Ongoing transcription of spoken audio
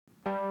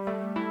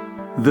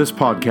This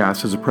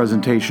podcast is a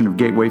presentation of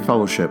Gateway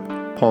Fellowship,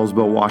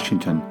 Paulsville,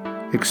 Washington.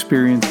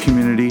 Experience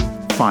community,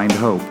 find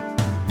hope.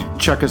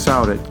 Check us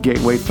out at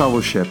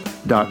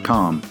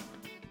gatewayfellowship.com.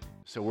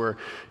 So we're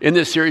in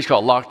this series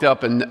called Locked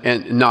Up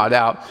and Not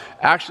Out.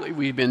 Actually,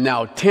 we've been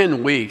now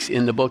 10 weeks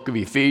in the book of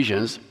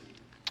Ephesians.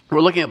 We're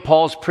looking at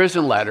Paul's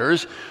prison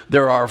letters.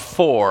 There are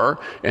 4,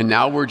 and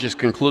now we're just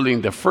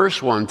concluding the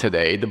first one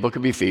today, the book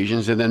of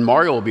Ephesians, and then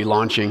Mario will be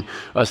launching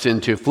us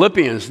into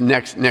Philippians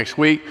next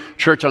week,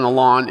 Church on the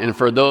Lawn, and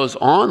for those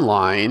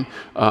online,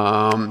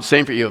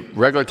 same for you,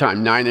 regular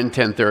time, 9 and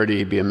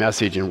 10:30, be a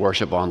message and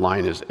worship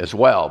online as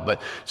well. But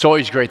it's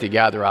always great to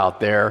gather out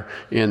there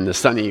in the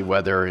sunny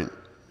weather and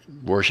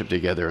worship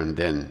together and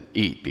then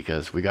eat,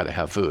 because we got to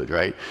have food,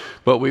 right?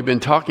 But we've been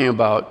talking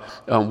about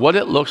what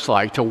it looks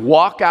like to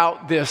walk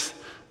out this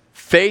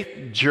faith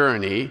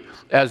journey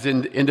as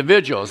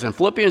individuals. And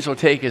Philippians will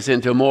take us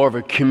into more of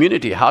a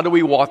community. How do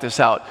we walk this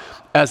out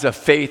as a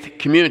faith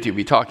community? We'll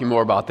be talking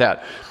more about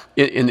that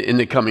in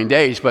the coming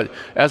days. But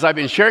as I've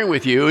been sharing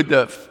with you,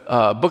 the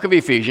book of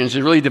Ephesians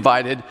is really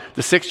divided,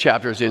 the 6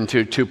 chapters,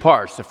 into 2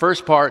 parts. The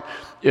first part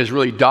is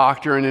really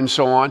doctrine and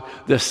so on.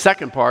 The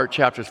second part,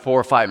 chapters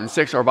 4, 5, and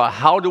 6, are about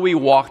how do we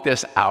walk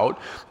this out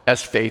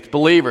as faith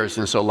believers.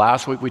 And so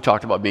last week we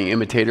talked about being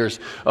imitators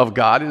of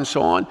God and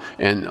so on,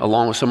 and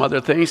along with some other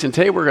things. And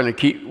today we're going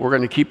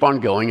to keep on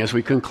going as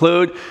we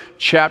conclude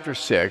chapter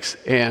 6.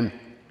 And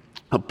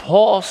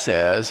Paul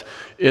says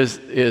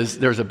is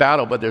there's a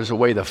battle, but there's a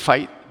way to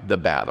fight the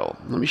battle.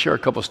 Let me share a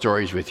couple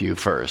stories with you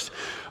first.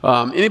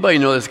 Anybody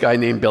know this guy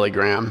named Billy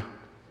Graham?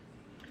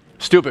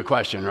 Stupid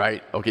question,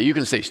 right? Okay, you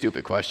can say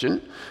stupid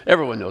question.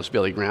 Everyone knows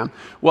Billy Graham.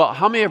 Well,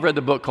 how many have read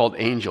the book called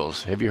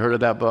Angels? Have you heard of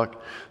that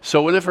book?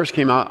 So when it first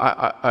came out,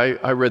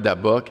 I read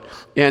that book.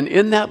 And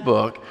in that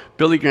book,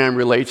 Billy Graham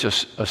relates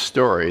a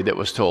story that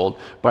was told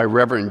by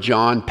Reverend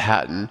John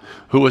Patton,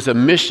 who was a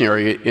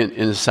missionary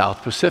in the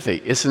South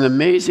Pacific. It's an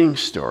amazing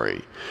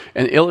story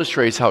and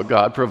illustrates how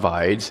God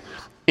provides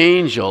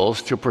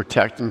angels to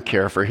protect and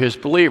care for his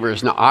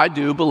believers. Now, I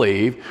do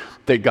believe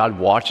that God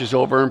watches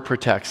over and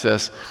protects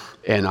us,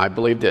 and I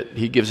believe that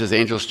he gives his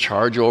angels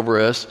charge over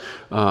us,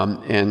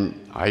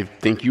 and I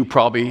think you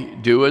probably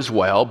do as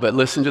well. But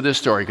listen to this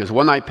story, because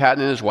one night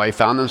Patton and his wife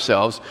found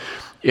themselves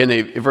in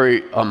a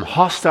very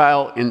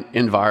hostile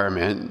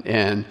environment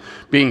and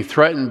being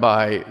threatened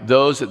by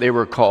those that they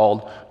were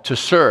called to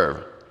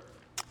serve.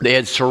 They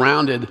had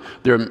surrounded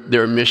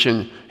their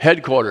mission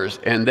headquarters,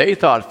 and they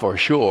thought for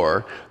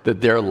sure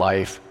that their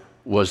life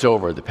was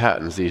over, the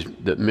Pattons,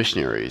 the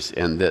missionaries,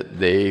 and that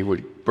they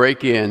would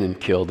break in and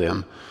kill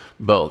them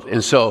both.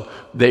 And so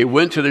they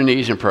went to their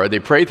knees in prayer. They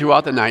prayed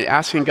throughout the night,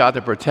 asking God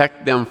to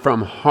protect them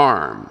from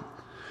harm.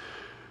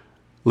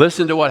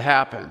 Listen to what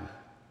happened.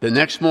 The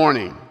next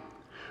morning,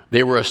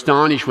 they were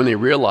astonished when they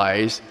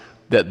realized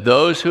that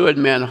those who had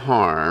meant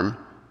harm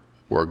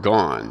were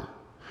gone.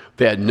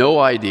 They had no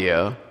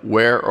idea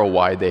where or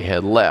why they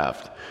had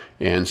left.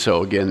 And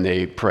so again,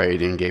 they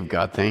prayed and gave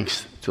God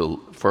thanks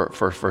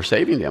for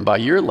saving them. About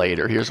a year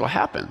later, here's what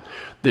happened.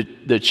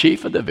 The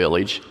chief of the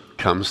village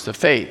comes to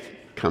faith,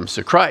 comes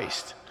to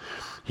Christ.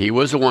 He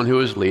was the one who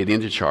was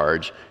leading the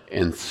charge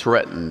and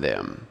threatened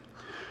them.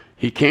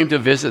 He came to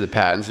visit the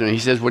Pattons, and he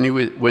says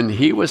when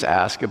he was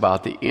asked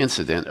about the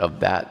incident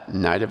of that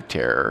night of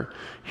terror,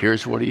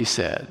 here's what he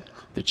said.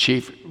 The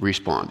chief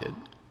responded.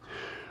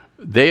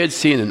 They had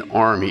seen an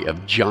army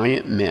of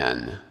giant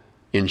men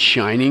in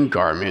shining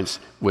garments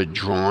with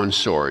drawn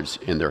swords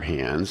in their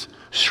hands,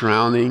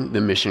 surrounding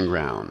the mission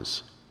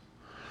grounds.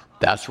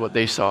 That's what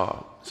they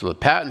saw. So the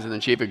Pattons and the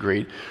chief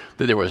agreed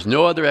that there was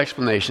no other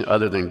explanation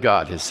other than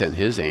God had sent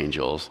his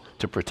angels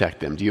to protect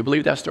them. Do you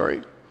believe that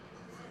story?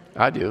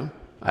 I do.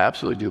 I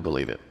absolutely do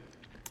believe it.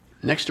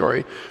 Next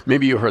story,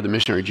 maybe you heard the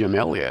missionary Jim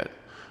Elliot,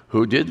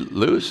 who did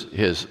lose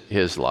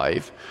his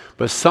life,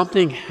 but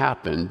something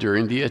happened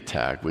during the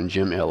attack when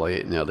Jim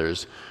Elliot and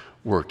others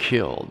were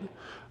killed.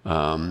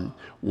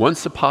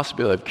 Once the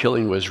possibility of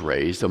killing was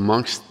raised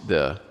amongst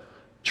the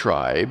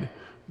tribe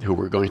who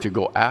were going to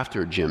go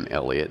after Jim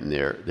Elliot, and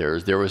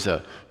there was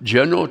a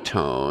general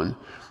tone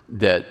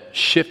that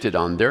shifted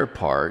on their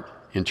part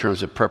in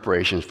terms of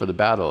preparations for the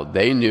battle.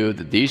 They knew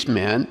that these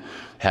men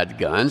had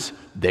guns.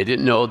 They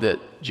didn't know that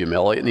Jim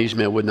Elliot and these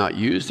men would not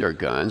use their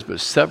guns, but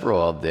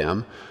several of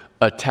them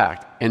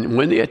attacked. And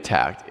when they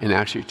attacked and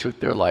actually took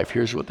their life,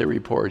 here's what they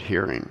reported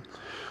hearing.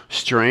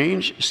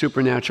 Strange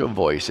supernatural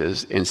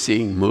voices and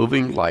seeing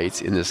moving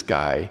lights in the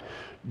sky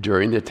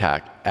during the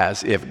attack,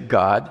 as if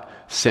God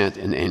sent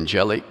an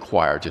angelic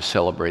choir to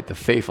celebrate the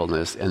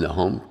faithfulness and the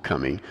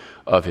homecoming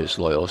of his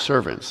loyal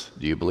servants.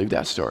 Do you believe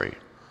that story?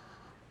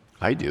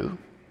 I do.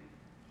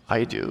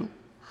 I do.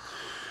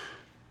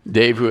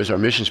 Dave, who is our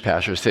missions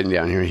pastor, is sitting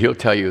down here. He'll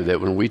tell you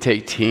that when we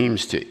take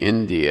teams to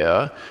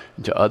India,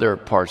 to other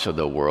parts of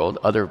the world,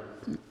 other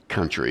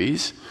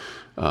countries,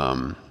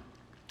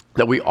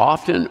 that we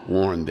often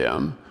warn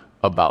them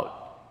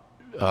about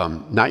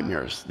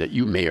nightmares that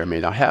you may or may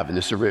not have. And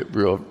this is a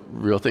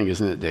real thing,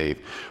 isn't it, Dave?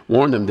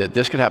 Warn them that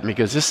this could happen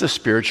because this is a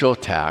spiritual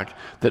attack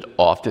that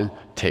often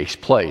takes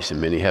place, and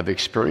many have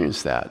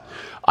experienced that.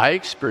 I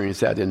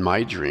experienced that in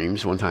my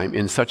dreams one time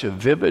in such a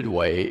vivid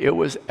way. It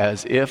was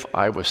as if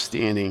I was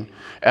standing,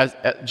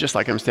 just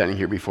like I'm standing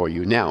here before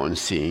you now and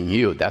seeing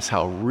you. That's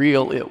how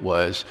real it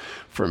was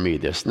for me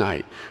this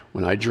night.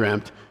 When I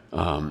dreamt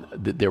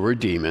that there were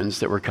demons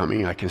that were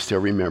coming, I can still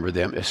remember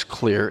them as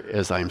clear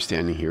as I'm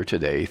standing here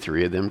today,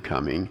 3 of them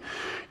coming.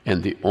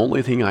 And the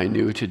only thing I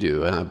knew to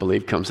do, and I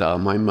believe comes out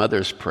of my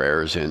mother's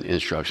prayers and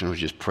instruction, was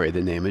just pray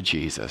the name of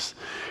Jesus.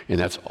 And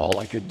that's all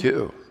I could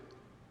do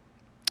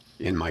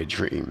in my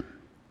dream.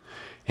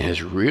 And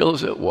as real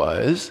as it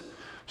was,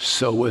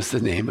 so was the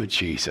name of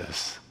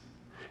Jesus.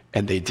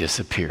 And they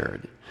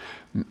disappeared.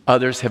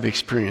 Others have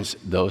experienced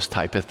those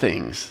type of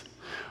things.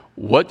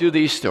 What do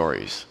these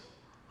stories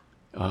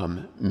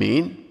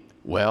mean?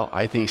 Well,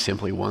 I think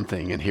simply one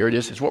thing, and here it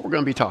is. It's what we're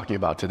going to be talking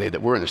about today,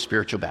 that we're in a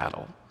spiritual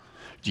battle.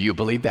 Do you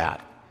believe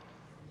that?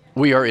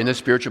 We are in a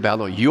spiritual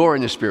battle. You're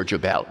in a spiritual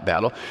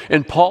battle.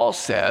 And Paul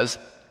says,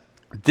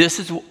 this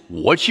is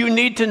what you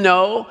need to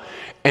know,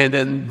 and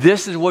then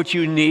this is what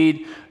you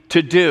need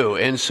to do.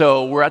 And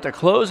so we're at the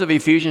close of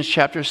Ephesians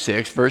chapter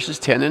 6, verses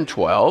 10 and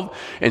 12,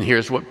 and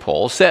here's what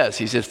Paul says.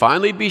 He says,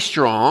 finally be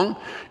strong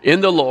in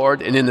the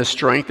Lord and in the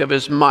strength of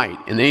his might.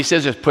 And then he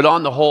says, just put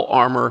on the whole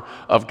armor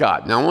of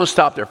God. Now I want to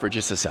stop there for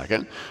just a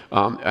second,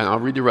 and I'll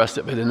read the rest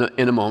of it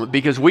in a moment,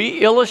 because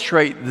we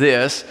illustrate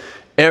this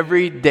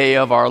every day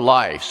of our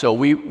life. So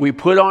we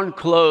put on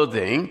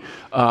clothing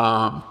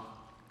as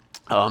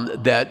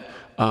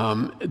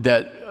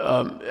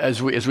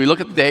we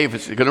look at the day, if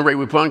it's going to rain,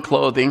 we put on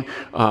clothing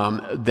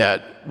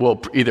that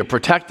will either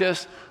protect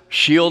us,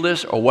 shield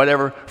us, or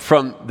whatever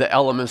from the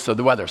elements of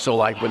the weather. So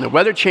like when the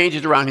weather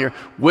changes around here,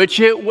 which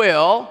it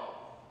will,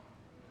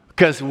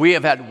 because we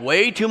have had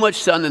way too much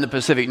sun in the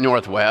Pacific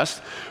Northwest,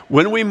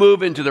 when we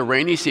move into the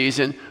rainy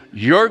season,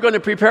 you're going to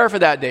prepare for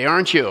that day,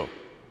 aren't you?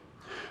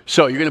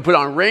 So you're going to put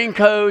on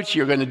raincoats,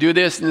 you're going to do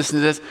this and this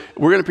and this.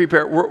 We're going to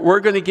prepare, we're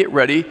going to get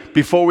ready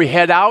before we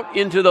head out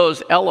into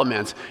those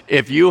elements.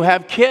 If you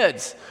have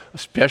kids,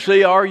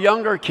 especially our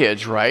younger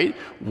kids, right?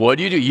 What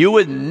do? You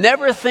would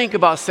never think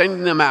about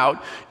sending them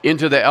out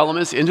into the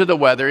elements, into the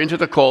weather, into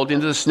the cold,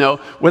 into the snow,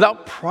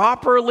 without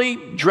properly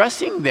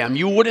dressing them.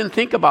 You wouldn't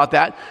think about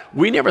that.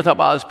 We never thought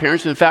about it as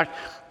parents. In fact,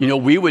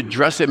 we would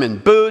dress them in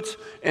boots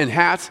and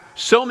hats,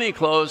 so many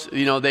clothes,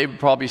 they would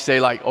probably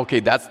say like, okay,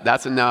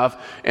 that's enough.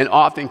 And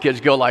often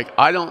kids go like,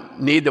 I don't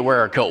need to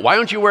wear a coat. Why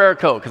don't you wear a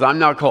coat? Because I'm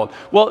not cold.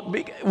 Well,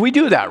 we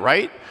do that,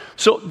 right?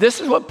 So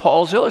this is what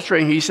Paul's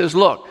illustrating. He says,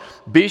 look,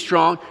 be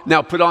strong.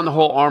 Now put on the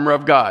whole armor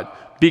of God,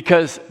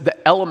 because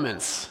the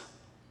elements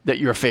that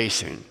you're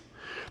facing,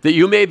 that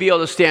you may be able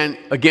to stand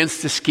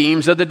against the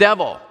schemes of the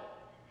devil.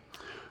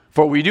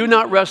 For we do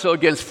not wrestle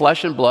against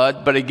flesh and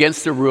blood, but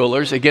against the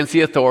rulers, against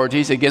the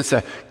authorities, against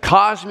the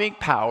cosmic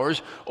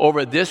powers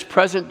over this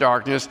present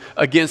darkness,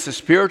 against the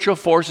spiritual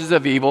forces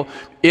of evil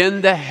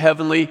in the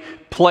heavenly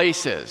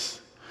places.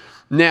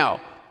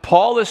 Now,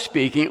 Paul is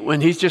speaking,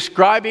 when he's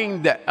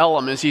describing the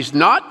elements, he's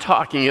not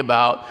talking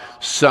about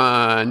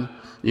sun,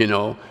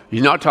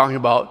 he's not talking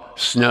about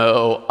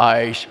snow,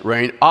 ice,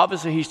 rain.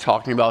 Obviously, he's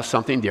talking about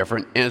something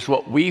different, and it's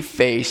what we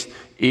face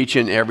each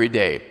and every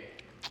day.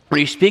 When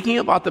he's speaking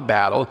about the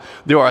battle,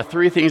 there are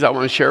 3 things I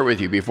want to share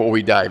with you before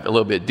we dive a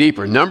little bit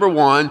deeper. Number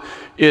 1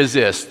 is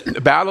this: the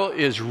battle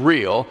is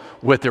real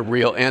with the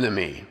real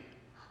enemy.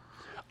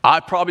 I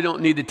probably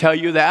don't need to tell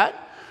you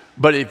that,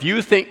 but if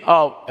you think,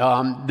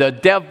 the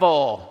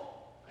devil,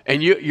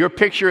 and your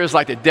picture is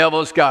like the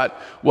devil's got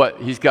what?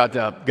 He's got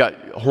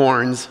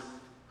horns,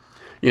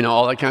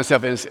 all that kind of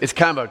stuff. And it's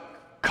kind of a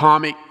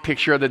comic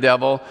picture of the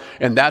devil,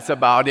 and that's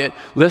about it.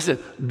 Listen,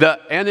 the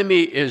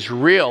enemy is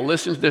real.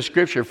 Listen to the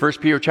scripture, 1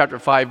 Peter chapter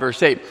 5,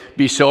 verse 8.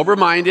 Be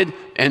sober-minded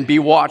and be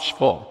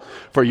watchful.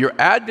 For your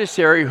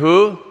adversary,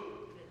 who?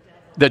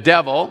 The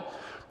devil,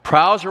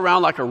 prowls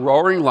around like a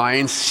roaring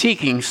lion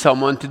seeking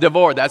someone to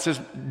devour. That's his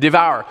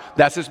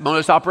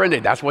modus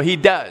operandi. That's what he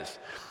does.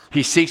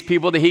 He seeks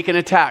people that he can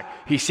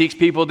attack. He seeks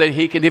people that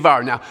he can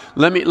devour. Now,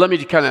 let me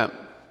just kind of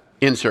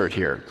insert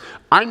here.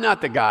 I'm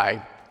not the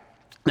guy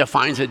that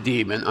finds a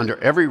demon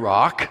under every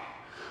rock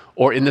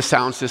or in the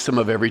sound system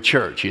of every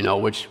church, I'm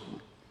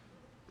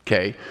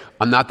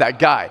not that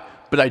guy.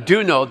 But I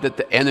do know that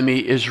the enemy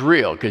is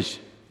real, because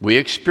we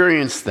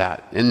experience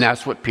that, and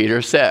that's what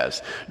Peter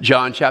says.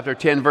 John chapter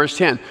 10, verse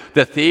 10,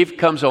 the thief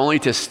comes only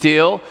to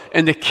steal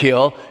and to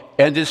kill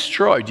and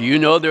destroy. Do you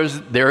know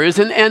there is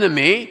an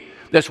enemy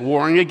that's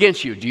warring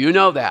against you? Do you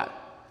know that?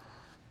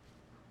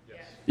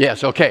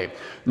 Yes, okay.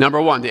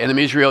 Number 1, the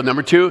enemy is real.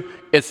 Number 2,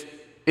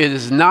 it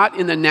is not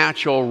in the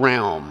natural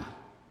realm.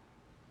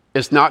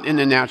 It's not in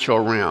the natural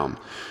realm.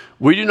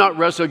 We do not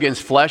wrestle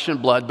against flesh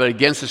and blood, but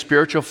against the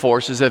spiritual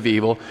forces of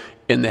evil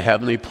in the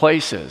heavenly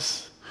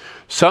places.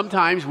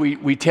 Sometimes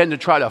we tend to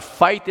try to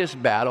fight this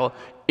battle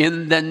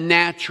in the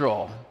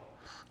natural.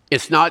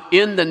 It's not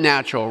in the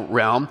natural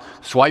realm.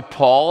 That's why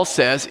Paul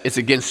says it's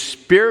against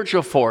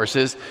spiritual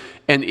forces,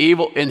 and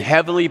evil in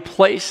heavenly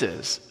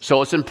places.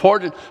 So it's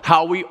important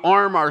how we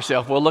arm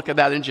ourselves. We'll look at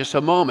that in just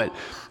a moment.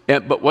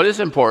 But what is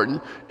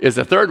important is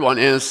the third one,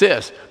 and it's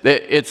this,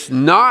 that it's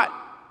not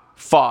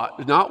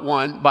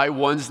won by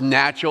one's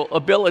natural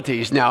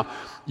abilities. Now,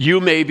 you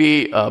may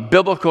be a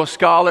biblical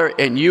scholar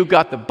and you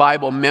got the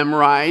Bible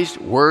memorized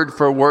word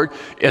for word.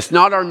 It's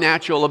not our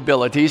natural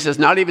abilities. It's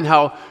not even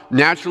how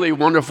naturally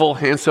wonderful,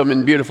 handsome,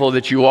 and beautiful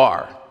that you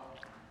are.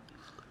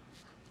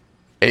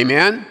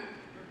 Amen?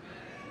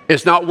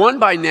 It's not won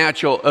by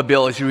natural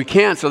abilities. We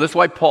can't. So that's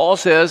why Paul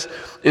says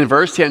in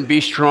verse 10, be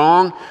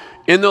strong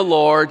in the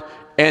Lord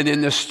and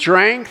in the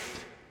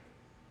strength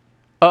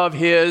of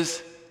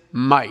his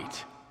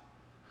might.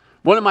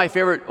 One of my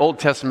favorite Old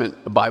Testament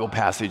Bible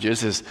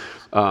passages is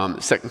 2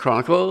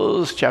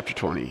 Chronicles chapter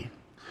 20.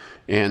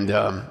 And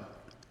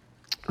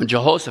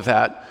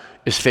Jehoshaphat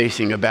is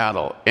facing a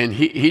battle. And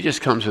he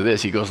just comes to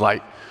this. He goes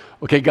like,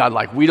 okay, God,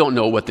 like, we don't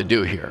know what to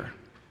do here.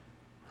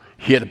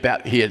 He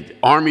had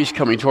armies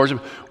coming towards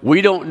him.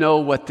 We don't know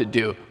what to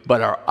do,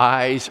 but our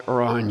eyes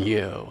are on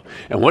you.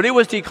 And what he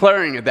was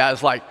declaring at that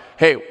is like,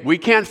 hey, we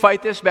can't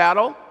fight this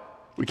battle.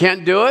 We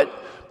can't do it.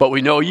 But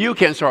we know you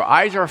can, so our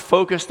eyes are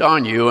focused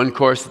on you. And of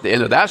course, at the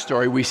end of that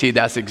story, we see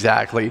that's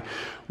exactly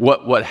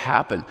what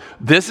happened.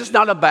 This is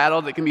not a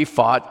battle that can be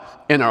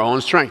fought in our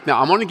own strength. Now,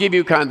 I'm going to give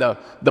you kind of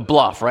the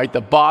bluff, right? The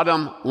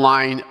bottom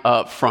line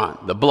up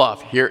front. The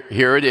bluff, here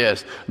it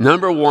is.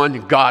 Number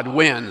one, God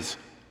wins.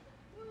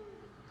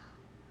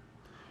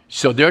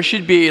 So there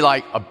should be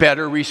like a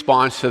better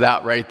response to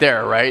that right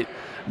there, right?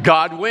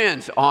 God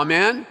wins.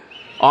 Amen?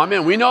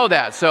 Amen. We know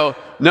that. So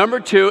number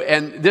two,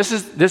 and this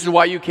is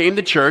why you came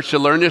to church, to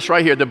learn this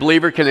right here. The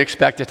believer can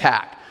expect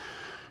attack.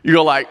 You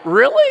go like,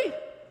 really?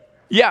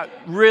 Yeah,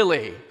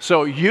 really.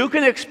 So you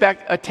can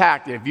expect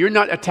attack. If you're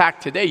not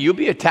attacked today, you'll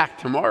be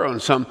attacked tomorrow in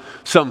some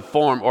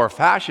form or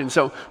fashion.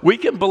 So we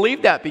can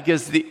believe that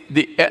because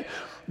the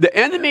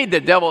enemy,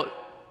 the devil,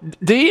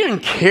 they didn't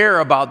care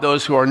about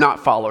those who are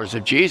not followers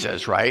of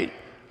Jesus, right?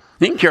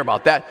 He didn't care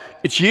about that.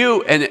 It's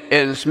you and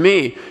it's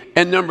me.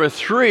 And number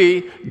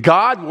three,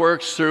 God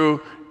works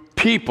through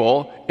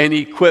people and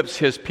equips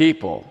his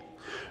people.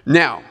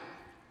 Now,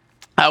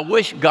 I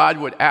wish God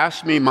would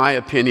ask me my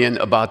opinion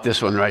about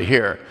this one right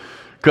here.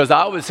 Because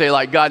I would say,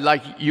 like, God,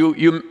 like,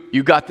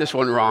 you got this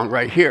one wrong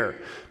right here.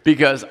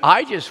 Because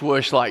I just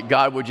wish, like,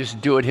 God would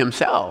just do it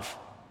himself.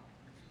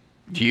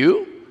 Do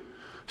you?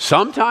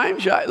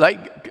 Sometimes,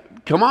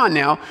 like, come on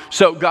now.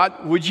 So,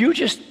 God, would you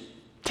just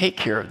take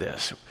care of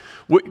this?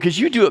 Because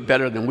you do it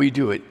better than we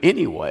do it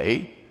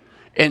anyway.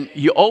 And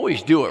you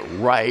always do it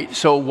right.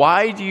 So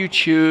why do you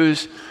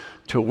choose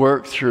to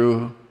work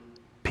through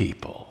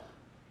people?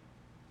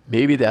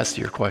 Maybe that's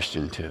your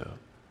question too.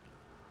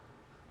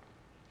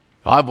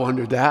 I've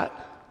wondered that.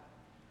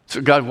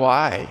 So God,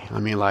 why? I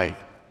mean, like,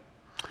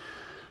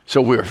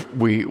 so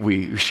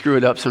we screw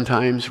it up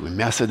sometimes. We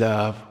mess it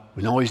up.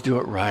 We don't always do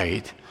it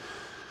right.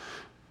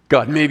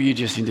 God, maybe you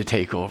just need to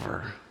take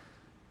over.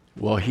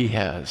 Well, he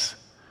has.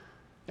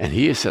 And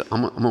he has said,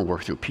 I'm going to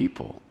work through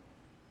people.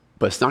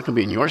 But it's not going to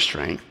be in your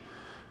strength.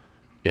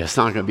 It's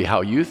not going to be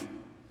how you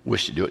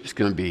wish to do it. It's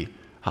going to be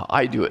how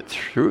I do it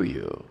through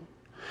you.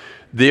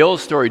 The old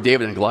story,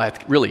 David and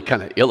Goliath, really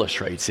kind of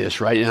illustrates this,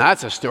 right? And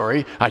that's a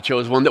story. I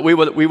chose one that we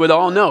would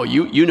all know.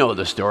 You know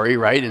the story,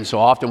 right? And so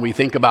often we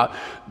think about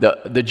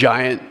the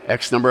giant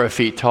X number of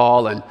feet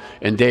tall.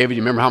 And David,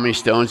 you remember how many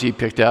stones he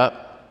picked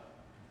up?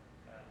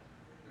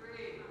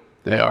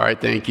 3. All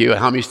right, thank you. And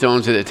how many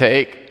stones did it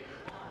take?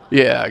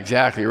 Yeah,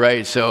 exactly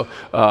right. So,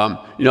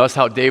 that's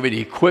how David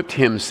equipped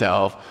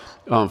himself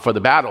for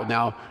the battle.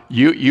 Now,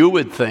 you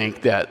would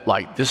think that,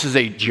 like, this is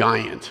a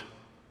giant.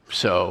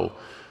 So,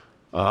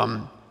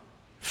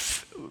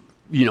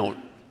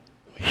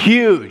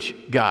 huge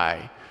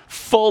guy,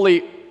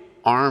 fully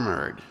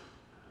armored,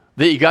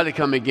 that you got to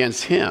come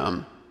against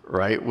him,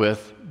 right,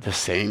 with the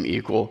same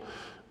equal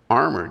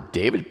armor.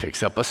 David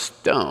picks up a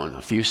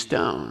few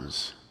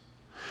stones.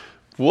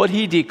 What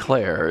he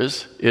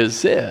declares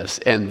is this,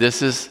 and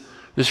this is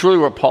really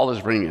where Paul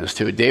is bringing us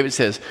to. David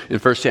says in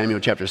 1 Samuel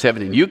chapter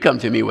 17, you come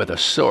to me with a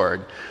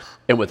sword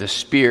and with a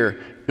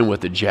spear and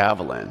with a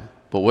javelin.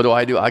 But what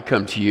do? I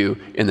come to you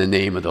in the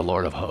name of the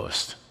Lord of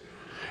hosts.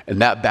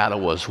 And that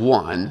battle was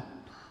won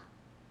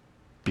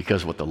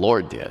because what the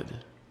Lord did.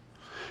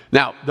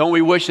 Now, don't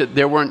we wish that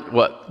there weren't,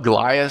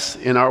 Goliaths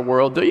in our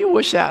world? Don't you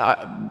wish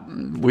that?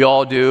 We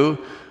all do,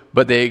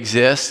 but they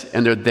exist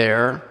and they're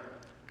there.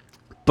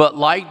 But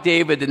like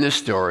David in this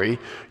story,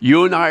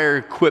 you and I are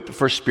equipped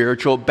for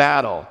spiritual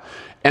battle.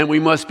 And we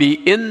must be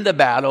in the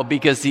battle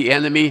because the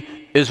enemy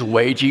is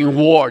waging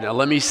war. Now,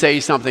 let me say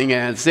something,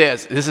 and it's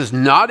this. This is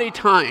not a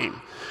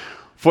time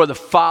for the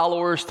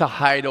followers to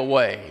hide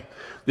away.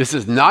 This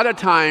is not a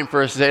time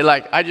for us to say,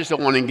 like, I just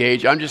don't want to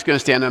engage. I'm just going to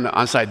stand on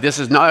the side. This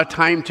is not a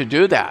time to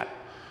do that.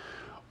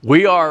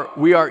 We are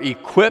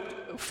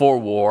equipped for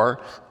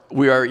war.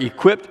 We are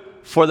equipped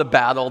for the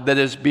battle that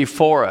is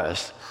before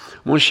us.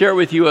 I want to share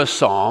with you a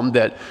psalm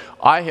that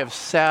I have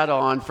sat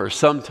on for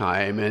some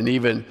time, and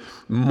even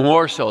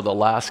more so the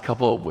last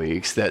couple of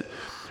weeks, that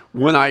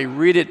When I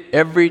read it,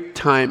 every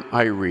time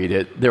I read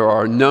it, there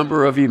are a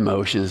number of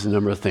emotions, a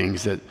number of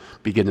things that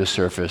begin to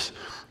surface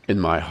in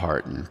my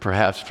heart. And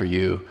perhaps for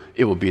you,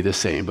 it will be the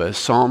same. But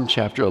Psalm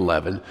chapter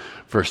 11,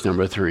 verse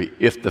number 3,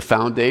 if the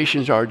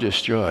foundations are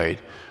destroyed,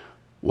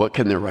 what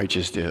can the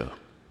righteous do?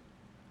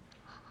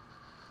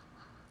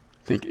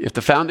 Think, if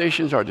the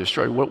foundations are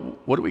destroyed,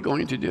 what are we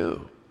going to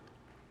do?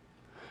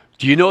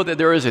 Do you know that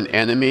there is an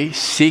enemy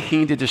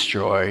seeking to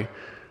destroy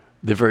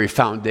the very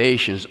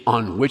foundations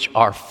on which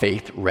our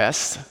faith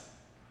rests?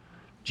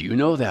 Do you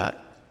know that?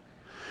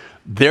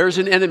 There's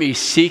an enemy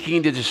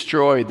seeking to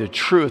destroy the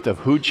truth of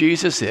who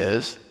Jesus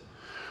is,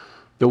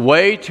 the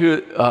way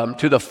to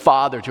the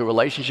Father, to a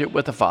relationship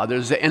with the Father.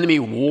 There's an enemy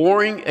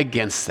warring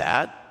against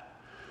that.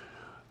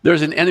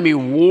 There's an enemy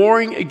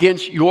warring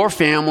against your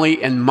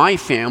family and my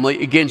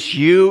family, against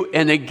you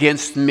and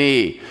against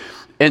me.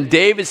 And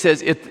David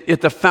says, if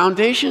the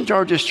foundations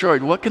are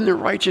destroyed, what can the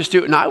righteous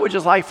do? And I would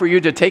just like for you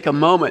to take a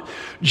moment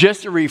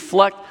just to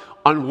reflect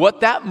on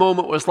what that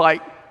moment was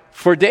like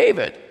for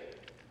David.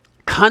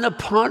 Kind of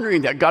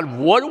pondering that, God,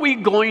 what are we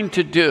going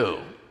to do?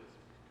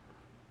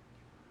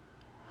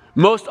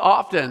 Most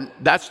often,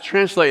 that's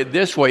translated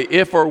this way: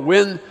 if or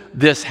when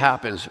this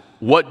happens,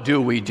 what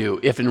do we do,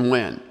 if and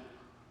when?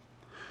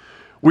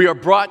 We are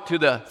brought to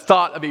the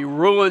thought of a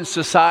ruined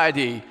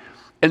society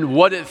and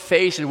what it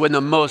faces when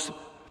the most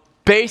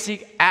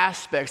basic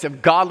aspects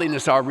of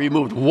godliness are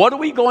removed. What are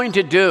we going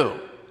to do?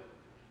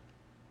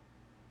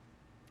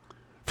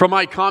 From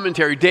my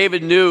commentary,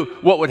 David knew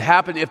what would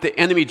happen if the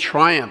enemy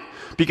triumphed,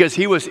 because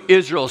he was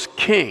Israel's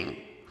king.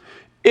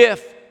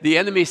 If the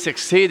enemy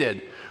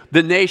succeeded,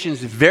 the nation's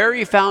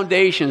very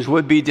foundations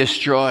would be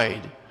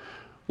destroyed.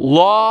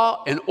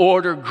 Law and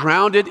order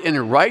grounded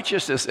in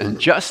righteousness and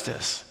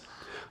justice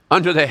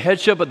under the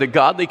headship of the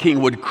godly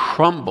king would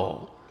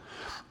crumble.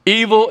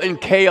 Evil and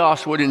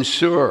chaos would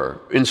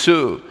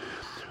ensue.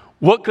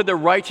 What could the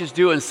righteous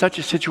do in such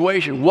a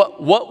situation? What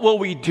will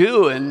we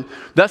do? And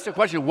that's the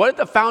question. What if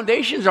the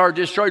foundations are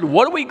destroyed?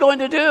 What are we going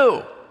to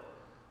do?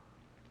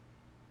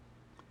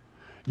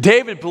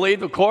 David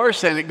believed, of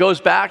course, and it goes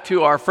back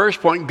to our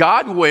first point,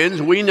 God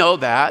wins. We know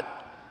that.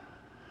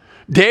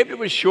 David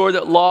was sure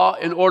that law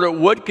and order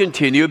would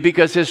continue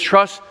because his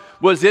trust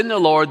was in the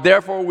Lord.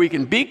 Therefore, we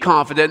can be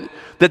confident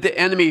that the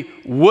enemy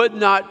would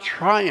not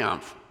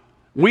triumph.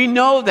 We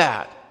know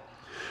that.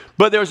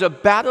 But there's a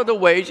battle to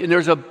wage and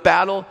there's a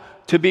battle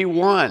to be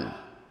won.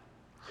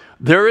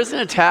 There is an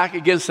attack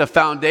against the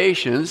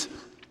foundations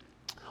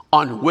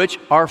on which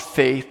our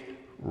faith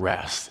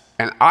rests.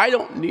 And I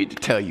don't need to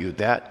tell you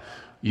that.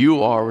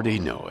 You already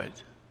know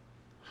it.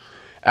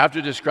 After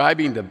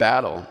describing the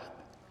battle,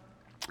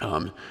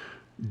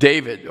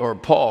 David or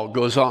Paul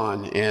goes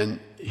on and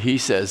he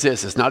says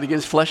this: it's not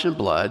against flesh and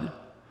blood,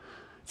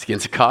 it's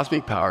against the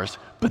cosmic powers,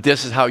 but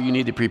this is how you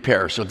need to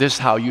prepare. So this is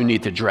how you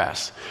need to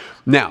dress.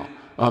 Now,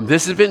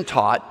 this has been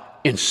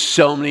taught in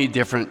so many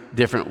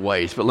different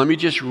ways, but let me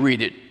just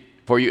read it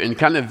for you and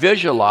kind of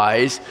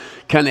visualize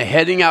kind of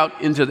heading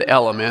out into the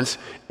elements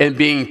and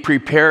being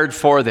prepared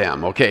for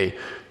them. Okay,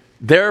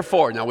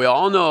 therefore, now we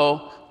all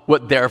know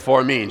what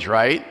therefore means,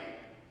 right?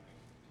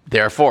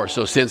 Therefore,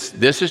 so since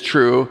this is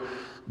true,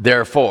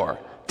 therefore,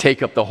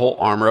 take up the whole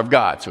armor of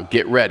God. So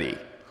get ready,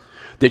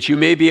 that you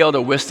may be able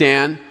to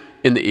withstand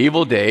in the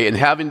evil day, and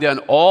having done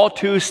all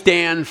to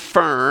stand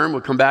firm.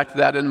 We'll come back to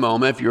that in a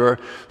moment. If you're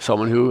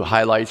someone who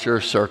highlights your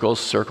circles,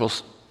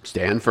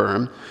 stand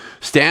firm.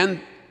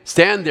 Stand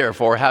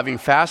therefore, having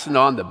fastened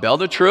on the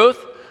belt of truth,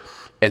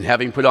 and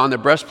having put on the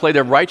breastplate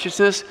of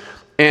righteousness,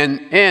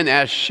 and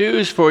as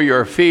shoes for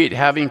your feet,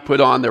 having put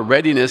on the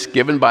readiness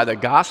given by the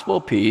gospel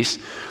of peace.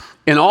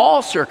 In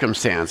all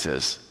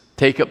circumstances,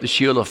 take up the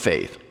shield of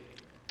faith,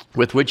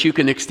 with which you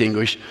can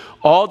extinguish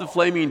all the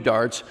flaming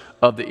darts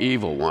of the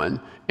evil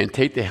one, and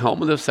take the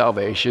helmet of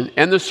salvation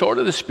and the sword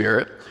of the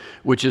Spirit,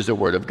 which is the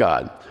word of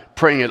God,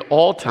 praying at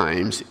all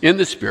times in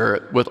the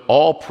Spirit with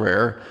all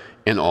prayer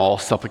and all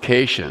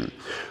supplication.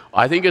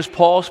 I think as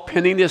Paul's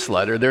penning this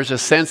letter, there's a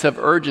sense of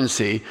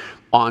urgency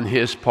on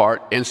his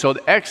part. And so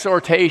the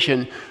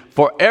exhortation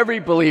for every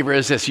believer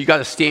is this: you got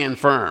to stand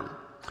firm.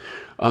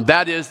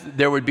 That is,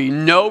 there would be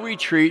no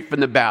retreat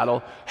from the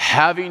battle,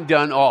 having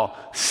done all.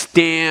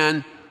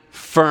 Stand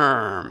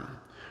firm.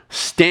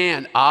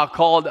 Stand. I'll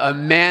call it a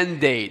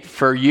mandate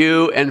for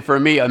you and for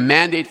me, a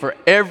mandate for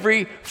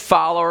every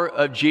follower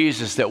of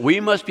Jesus, that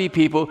we must be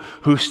people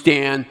who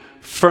stand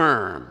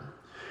firm.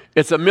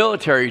 It's a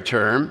military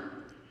term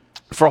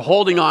for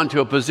holding on to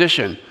a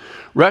position,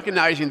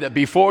 recognizing that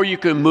before you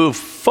can move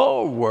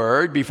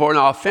forward, before an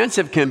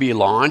offensive can be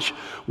launched,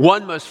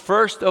 one must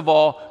first of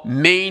all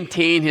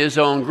maintain his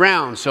own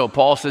ground. So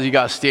Paul says you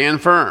got to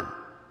stand firm.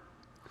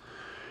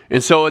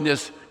 And so in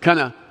this kind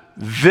of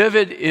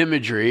vivid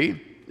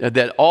imagery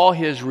that all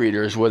his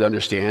readers would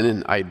understand,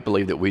 and I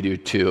believe that we do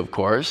too, of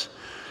course,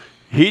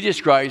 he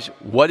describes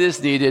what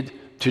is needed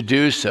to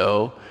do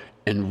so,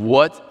 and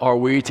what are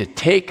we to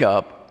take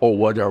up, or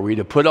what are we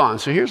to put on.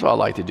 So here's what I'd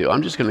like to do.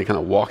 I'm just going to kind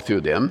of walk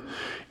through them,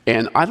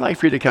 and I'd like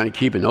for you to kind of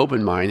keep an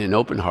open mind and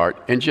open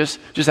heart, and just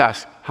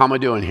ask, how am I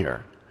doing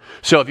here?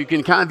 So if you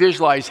can kind of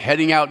visualize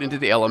heading out into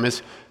the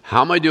elements,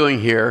 how am I doing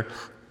here?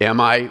 Am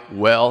I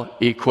well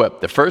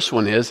equipped? The first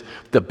one is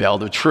the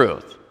belt of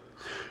truth.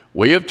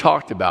 We have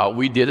talked about,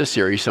 we did a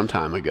series some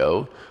time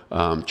ago,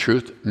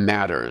 Truth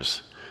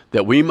Matters,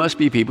 that we must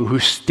be people who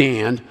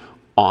stand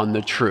on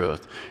the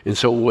truth. And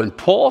so when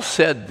Paul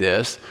said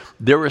this,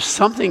 there was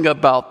something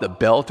about the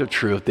belt of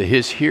truth that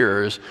his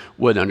hearers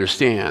would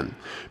understand.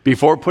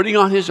 Before putting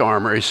on his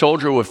armor, a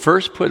soldier would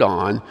first put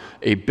on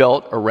a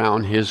belt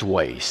around his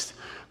waist.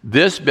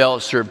 This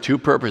belt served two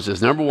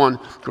purposes. Number one,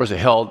 of course, it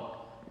held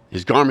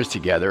his garments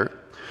together,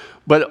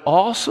 but it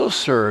also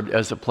served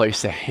as a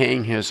place to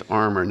hang his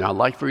armor. Now, I'd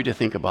like for you to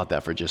think about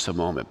that for just a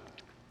moment.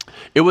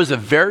 It was the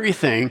very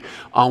thing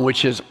on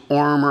which his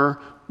armor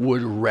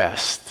would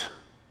rest,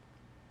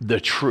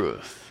 the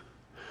truth.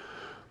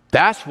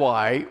 That's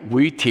why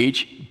we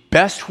teach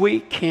best we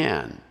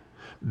can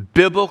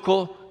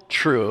biblical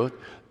truth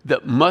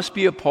that must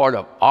be a part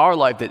of our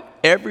life, that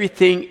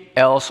everything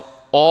else,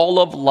 all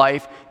of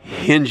life,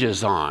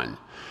 hinges on.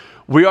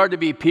 We are to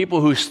be people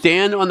who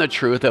stand on the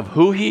truth of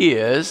who He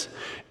is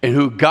and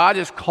who God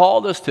has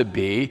called us to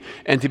be,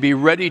 and to be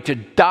ready to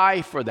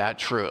die for that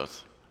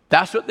truth.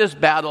 That's what this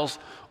battle's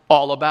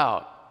all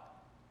about.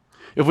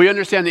 If we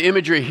understand the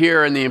imagery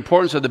here and the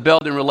importance of the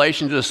belt in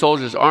relation to the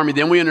soldier's army,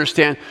 then we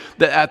understand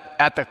that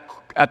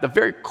at the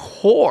very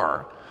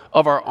core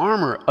of our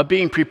armor, of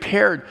being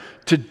prepared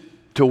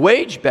to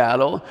wage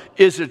battle,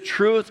 is a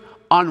truth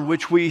on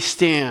which we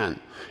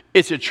stand.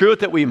 It's a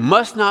truth that we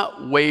must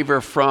not waver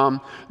from,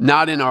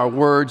 not in our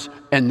words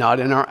and not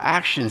in our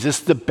actions. It's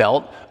the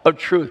belt of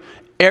truth.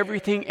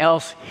 Everything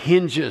else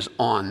hinges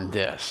on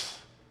this.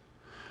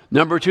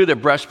 Number two, the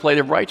breastplate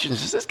of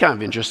righteousness. This is kind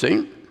of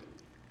interesting.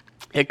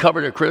 It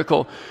covered a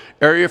critical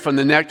area from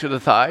the neck to the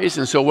thighs.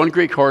 And so one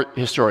Greek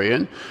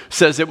historian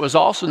says it was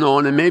also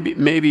known, and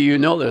maybe you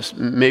know this,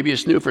 maybe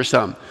it's new for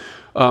some.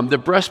 The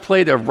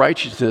breastplate of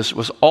righteousness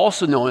was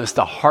also known as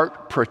the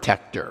heart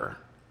protector.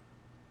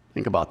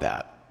 Think about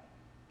that.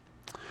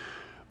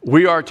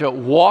 We are to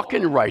walk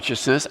in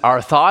righteousness,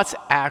 our thoughts,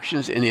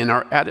 actions, and in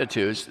our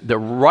attitudes. The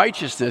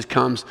righteousness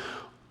comes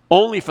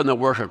only from the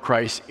work of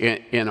Christ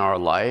in our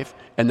life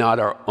and not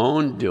our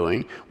own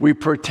doing. We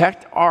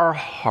protect our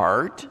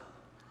heart.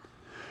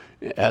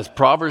 As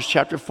Proverbs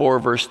chapter 4,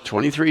 verse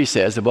 23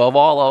 says, above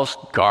all else,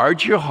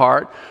 guard your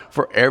heart,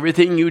 for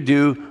everything you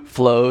do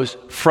flows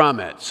from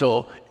it.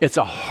 So it's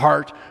a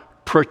heart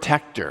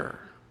protector.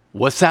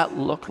 What's that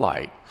look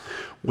like?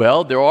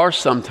 Well, there are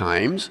some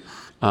times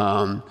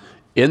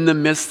in the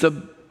midst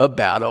of a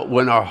battle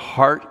when our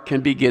heart can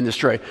begin to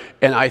stray.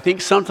 And I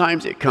think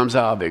sometimes it comes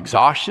out of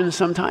exhaustion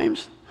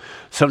sometimes.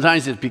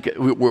 Sometimes it's because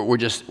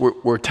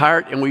we're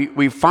tired, and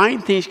we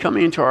find things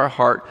coming into our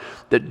heart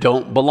that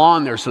don't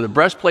belong there. So the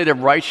breastplate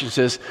of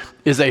righteousness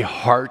is a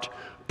heart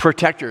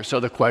protector. So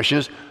the question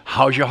is,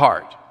 how's your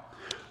heart?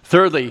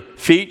 Thirdly,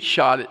 feet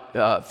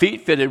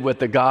fitted with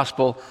the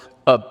gospel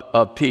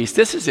of peace.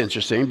 This is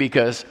interesting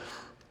because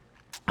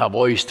I've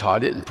always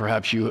taught it, and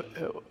perhaps you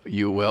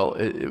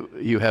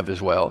have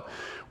as well.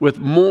 With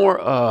more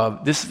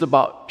of, this is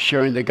about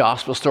sharing the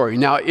gospel story.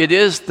 Now, it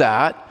is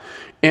that,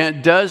 and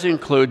it does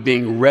include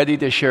being ready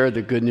to share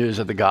the good news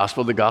of the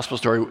gospel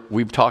story.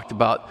 We've talked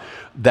about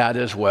that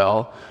as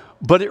well.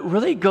 But it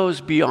really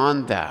goes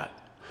beyond that.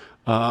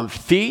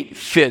 Feet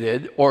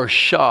fitted or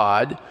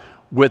shod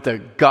with the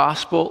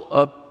gospel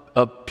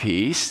of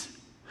peace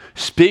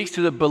speaks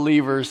to the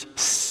believer's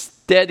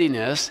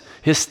steadiness,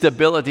 his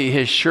stability,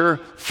 his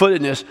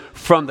sure-footedness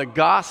from the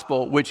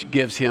gospel, which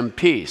gives him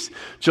peace.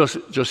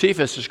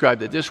 Josephus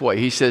described it this way.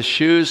 He says,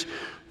 shoes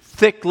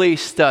thickly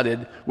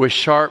studded with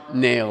sharp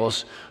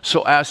nails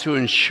so as to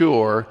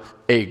ensure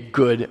a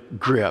good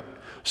grip.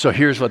 So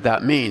here's what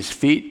that means.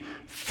 Feet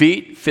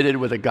fitted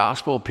with the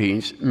gospel of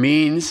peace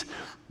means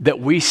that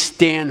we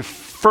stand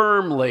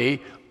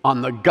firmly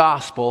on the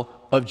gospel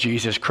of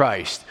Jesus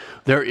Christ.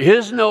 There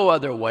is no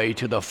other way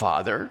to the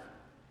Father.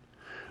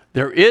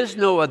 There is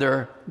no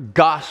other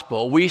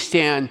gospel. We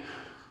stand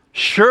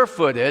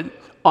sure-footed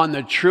on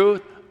the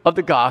truth of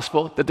the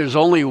gospel, that there's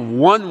only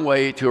one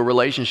way to a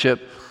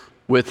relationship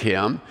with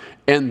Him.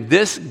 And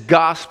this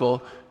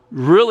gospel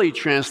really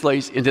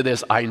translates into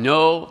this: I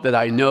know that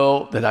I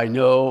know that I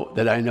know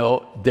that I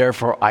know,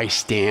 therefore I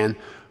stand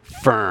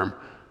firm,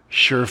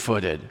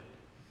 sure-footed.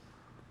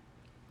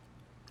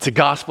 It's a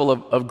gospel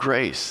of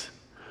grace.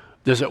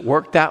 Does it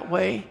work that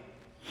way?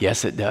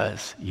 Yes, it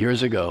does.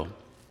 Years ago,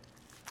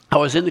 I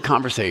was in the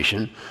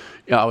conversation.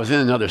 I was in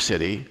another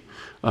city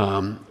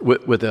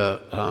with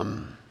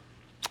another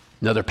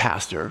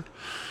pastor,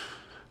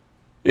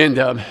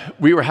 and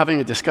we were having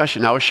a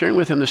discussion. I was sharing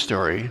with him the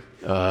story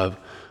of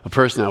a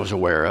person I was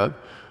aware of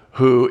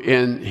who,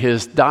 in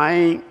his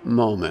dying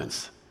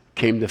moments,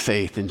 came to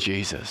faith in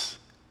Jesus.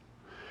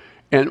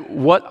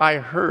 And what I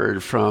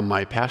heard from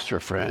my pastor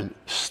friend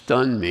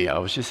stunned me. I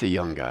was just a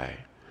young guy.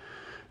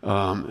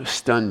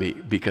 Stunned me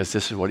because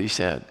this is what he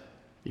said.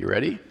 You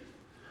ready?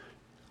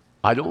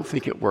 I don't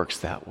think it works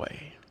that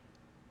way.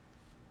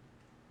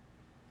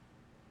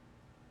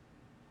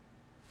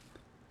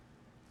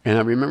 And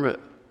I remember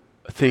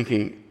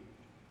thinking,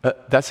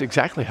 that's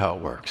exactly how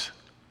it works.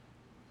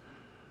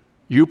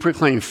 You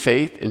proclaim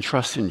faith and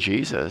trust in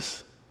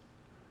Jesus.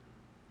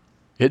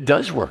 It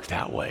does work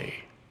that way.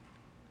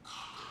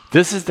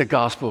 This is the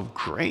gospel of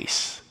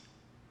grace.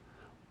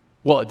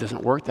 Well, it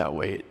doesn't work that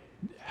way. It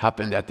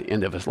happened at the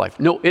end of his life.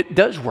 No, it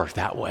does work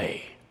that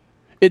way.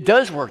 It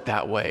does work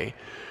that way.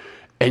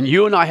 And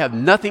you and I have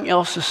nothing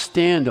else to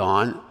stand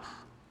on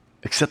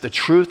except the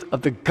truth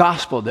of the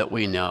gospel that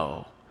we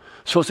know.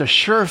 So it's a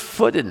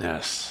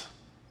sure-footedness.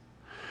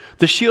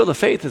 The shield of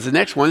faith is the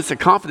next one. It's the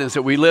confidence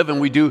that we live and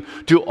we do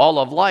all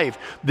of life.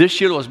 This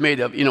shield was made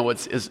of,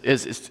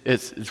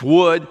 it's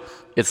wood.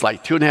 It's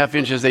like 2.5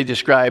 inches, they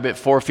describe it,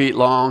 4 feet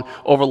long,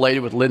 overlaid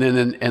with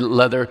linen and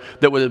leather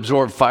that would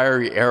absorb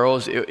fiery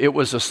arrows. It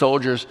was a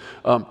soldier's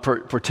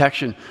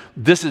protection.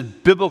 This is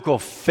biblical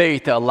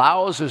faith that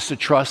allows us to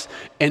trust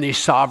in a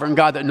sovereign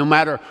God, that no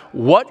matter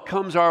what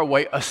comes our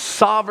way, a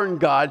sovereign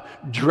God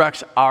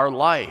directs our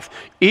life.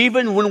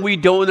 Even when we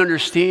don't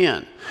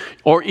understand,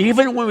 or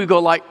even when we go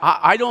like,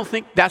 I don't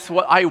think that's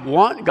what I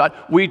want, God,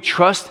 we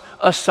trust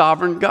a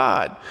sovereign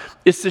God.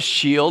 It's the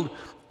shield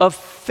of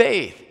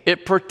faith.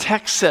 It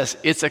protects us.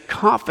 It's a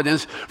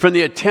confidence from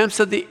the attempts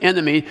of the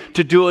enemy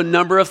to do a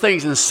number of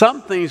things. And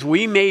some things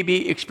we may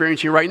be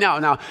experiencing right now.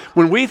 Now,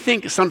 when we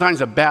think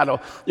sometimes of battle,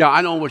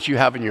 I know what you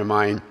have in your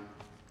mind.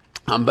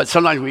 But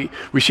sometimes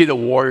we see the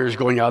warriors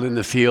going out in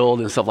the field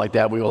and stuff like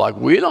that. We go like,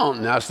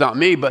 that's not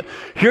me. But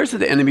here's what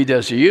the enemy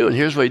does to you, and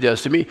here's what he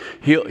does to me.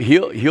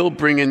 He'll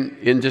bring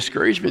in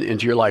discouragement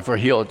into your life, or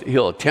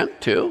he'll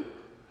attempt to.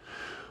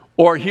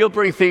 Or he'll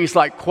bring things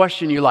like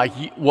question you, like,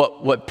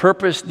 what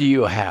purpose do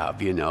you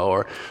have,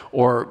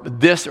 or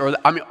this, or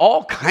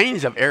all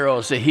kinds of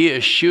arrows that he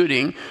is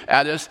shooting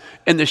at us.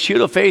 And the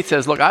shield of faith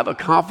says, look, I have a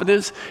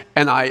confidence,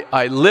 and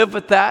I live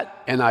with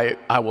that, and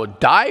I will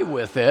die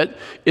with it.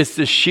 It's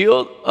the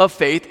shield of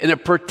faith, and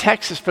it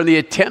protects us from the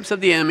attempts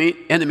of the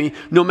enemy,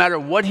 no matter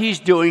what he's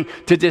doing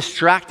to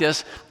distract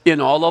us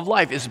in all of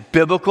life. It's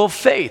biblical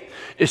faith.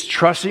 It's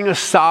trusting a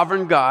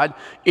sovereign God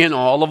in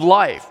all of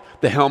life.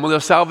 The helmet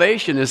of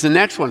salvation is the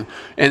next one.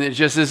 And it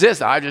just is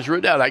this. I just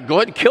wrote down, like, go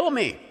ahead and kill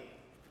me.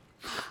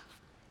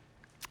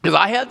 Because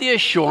I have the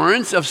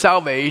assurance of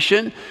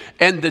salvation,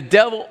 and the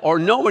devil or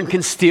no one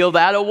can steal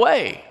that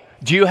away.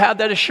 Do you have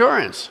that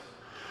assurance?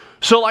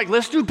 So,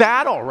 let's do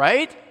battle,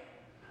 right?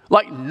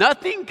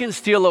 Nothing can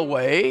steal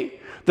away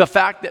the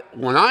fact that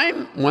when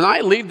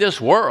I leave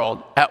this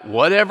world, at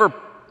whatever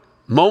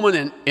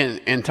moment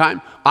in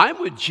time, I'm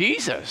with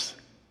Jesus.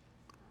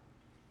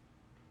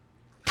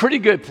 Pretty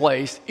good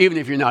place, even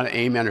if you're not an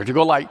amener, to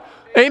go like,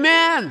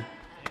 amen.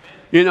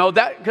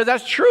 That because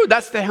that's true.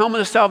 That's the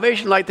helmet of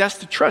salvation. That's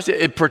the trust.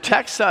 It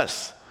protects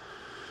us.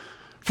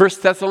 1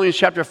 Thessalonians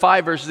chapter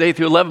 5, verses 8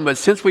 through 11. But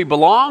since we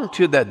belong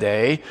to the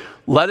day,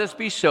 let us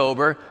be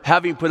sober,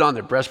 having put on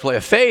the breastplate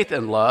of faith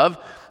and love,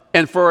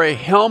 and for a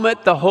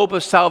helmet, the hope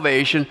of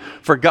salvation.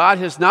 For God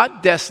has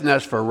not destined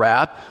us for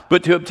wrath,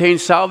 but to obtain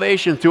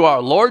salvation through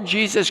our Lord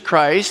Jesus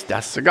Christ.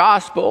 That's the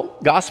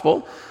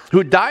gospel,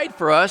 who died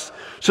for us,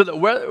 so that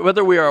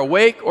whether we are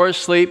awake or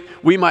asleep,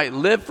 we might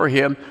live for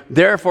him.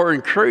 Therefore,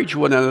 encourage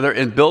one another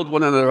and build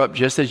one another up,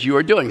 just as you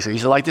are doing. So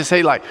he's like to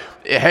say,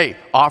 hey,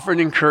 offer an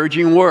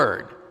encouraging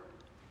word.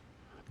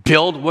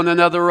 Build one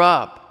another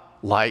up.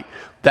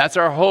 That's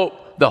our hope.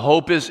 The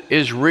hope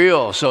is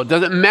real. So it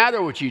doesn't matter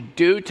what you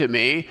do to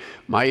me.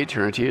 My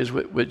eternity is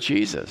with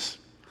Jesus.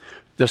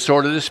 The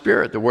sword of the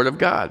Spirit, the Word of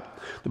God.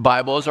 The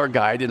Bible is our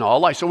guide in all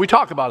life. So we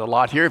talk about it a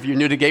lot here. If you're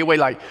new to Gateway,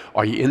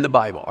 are you in the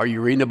Bible? Are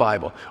you reading the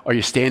Bible? Are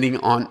you standing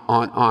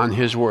on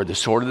His Word, the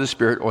sword of the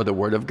Spirit or the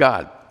Word of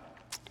God?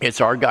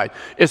 It's our guide.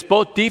 It's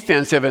both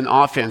defensive and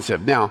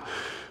offensive. Now,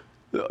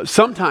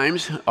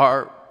 sometimes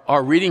our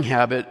reading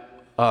habit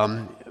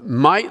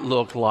might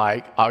look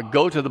like I'll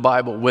go to the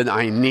Bible when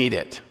I need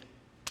it.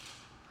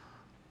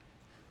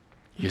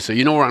 So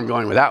you know where I'm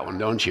going with that one,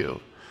 don't you?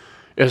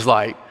 It's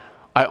like,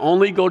 I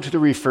only go to the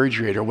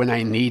refrigerator when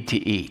I need to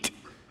eat.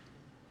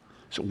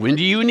 So when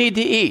do you need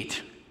to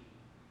eat?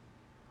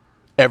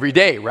 Every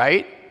day,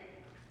 right?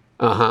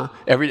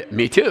 Every day.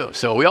 Me too.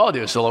 So we all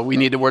do. So we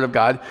need the Word of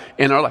God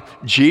in our life.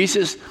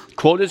 Jesus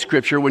quoted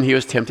Scripture when he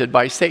was tempted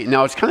by Satan.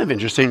 Now, it's kind of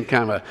interesting,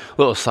 kind of a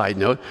little side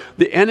note.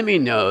 The enemy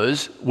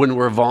knows when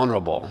we're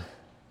vulnerable.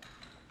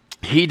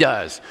 He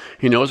does.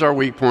 He knows our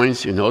weak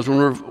points. He knows when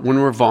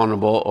we're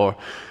vulnerable,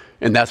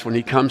 and that's when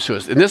he comes to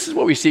us. And this is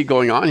what we see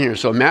going on here.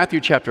 So Matthew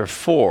chapter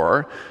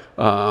 4,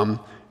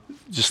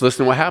 just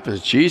listen to what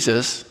happens.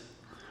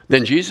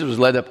 Then Jesus was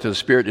led up to the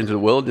Spirit into the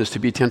wilderness to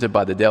be tempted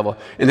by the devil.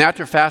 And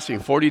after fasting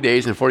 40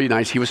 days and 40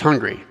 nights, he was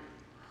hungry.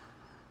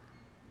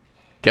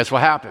 Guess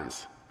what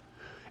happens?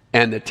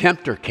 And the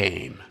tempter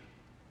came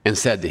and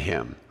said to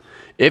him,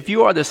 if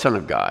you are the Son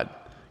of God,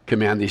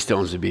 command these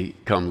stones to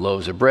become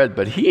loaves of bread.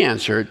 But he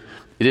answered,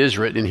 it is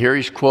written, and here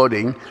he's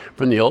quoting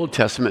from the Old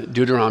Testament,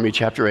 Deuteronomy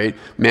chapter 8,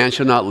 man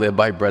shall not live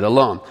by bread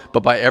alone,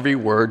 but by every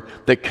word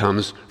that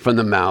comes from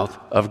the mouth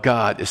of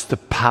God. It's the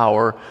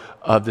power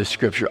of the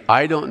Scripture.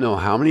 I don't know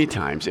how many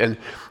times, and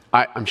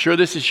I'm sure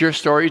this is your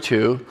story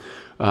too,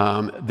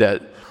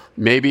 that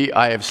Maybe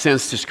I have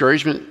sensed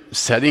discouragement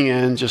setting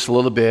in just a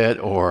little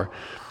bit, or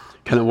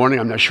kind of wondering,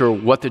 I'm not sure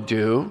what to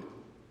do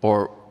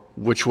or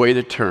which way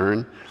to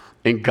turn.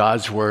 And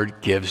God's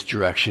word gives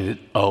direction. It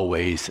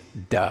always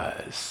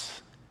does.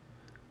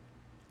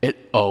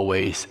 It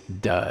always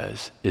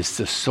does. It's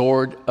the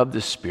sword of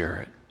the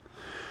Spirit.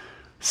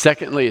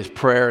 Secondly is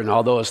prayer, and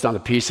although it's not a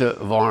piece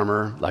of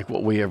armor like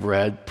what we have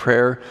read,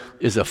 prayer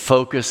is a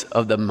focus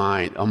of the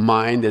mind, a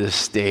mind that is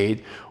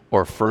stayed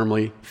or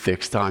firmly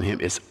fixed on Him.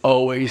 It's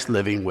always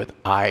living with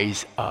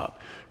eyes up,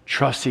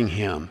 trusting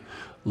Him,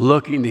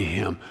 looking to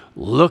Him,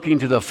 looking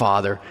to the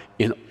Father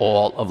in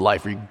all of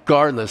life,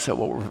 regardless of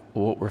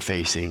what we're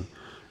facing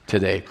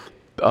today.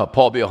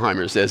 Paul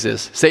Bielheimer says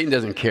this: Satan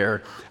doesn't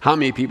care how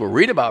many people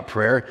read about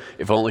prayer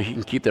if only he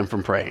can keep them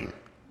from praying.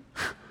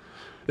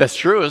 That's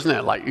true, isn't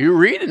it? Like, you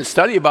read and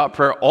study about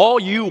prayer all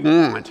you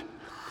want.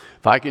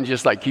 If I can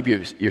just keep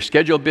your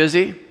schedule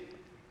busy,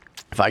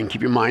 if I can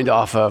keep your mind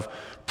off of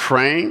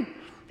praying,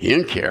 he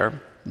didn't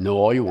care. Know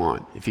all you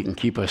want if he can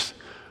keep us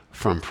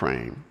from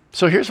praying.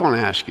 So here's what I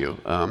want to ask you,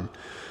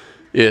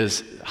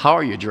 is how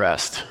are you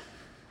dressed,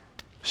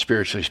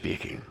 spiritually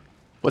speaking?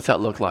 What's that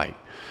look like?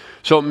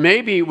 So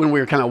maybe when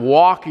we're kind of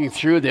walking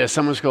through this,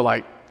 someone's go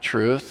like,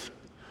 truth,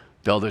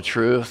 build a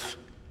truth.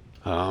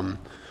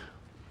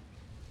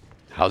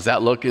 How's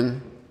that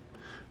looking?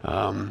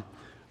 How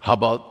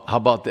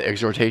about the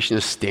exhortation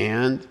to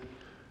stand,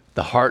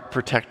 the heart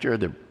protector,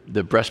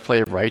 the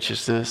breastplate of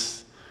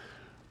righteousness,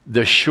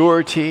 the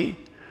surety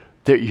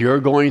that you're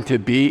going to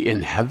be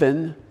in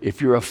heaven if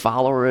you're a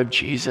follower of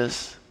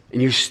Jesus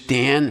and you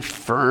stand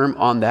firm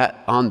on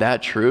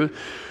that truth.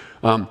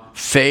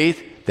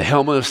 Faith, the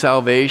helmet of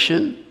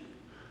salvation,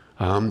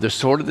 the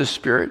sword of the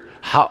Spirit.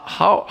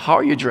 How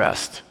are you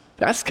dressed?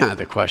 That's kind of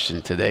the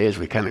question today as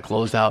we kind of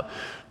close out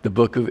the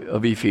book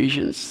of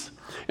Ephesians.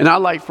 And I'd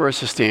like for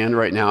us to stand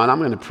right now, and I'm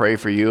going to pray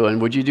for you.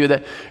 And would you do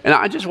that? And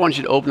I just want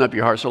you to open up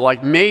your heart. So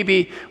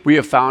maybe we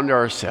have found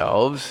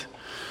ourselves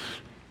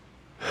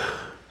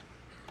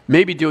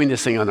maybe doing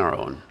this thing on our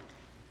own,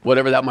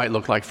 whatever that might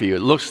look like for you.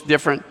 It looks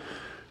different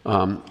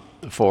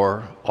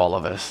for all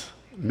of us.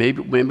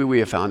 Maybe we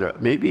have found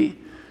maybe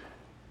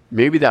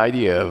the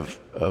idea of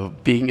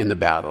being in the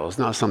battle is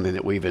not something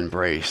that we've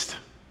embraced,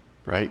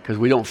 right? Because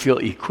we don't feel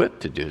equipped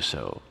to do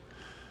so.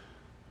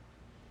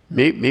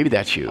 Maybe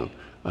that's you.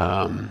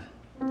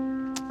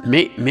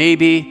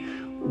 Maybe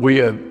we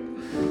have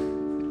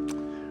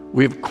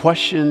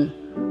questioned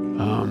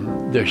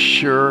the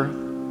sure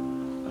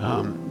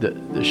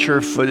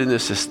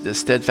footedness, the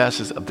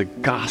steadfastness of the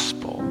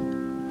gospel,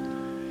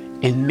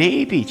 and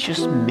maybe,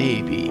 just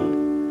maybe,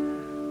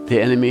 the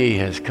enemy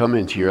has come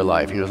into your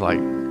life. He was like,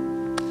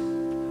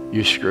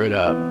 "You screwed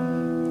up.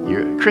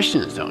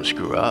 Christians don't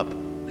screw up.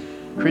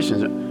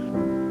 Christians,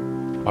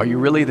 are you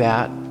really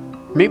that?"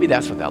 Maybe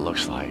that's what that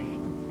looks like.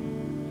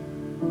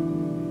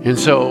 And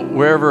so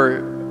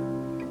wherever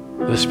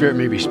the Spirit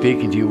may be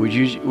speaking to you,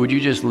 would you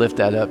just lift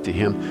that up to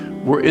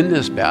Him? We're in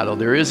this battle.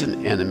 There is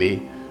an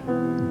enemy,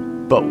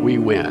 but we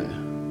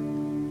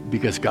win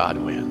because God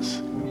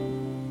wins.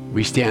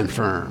 We stand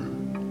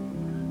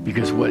firm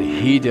because what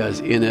He does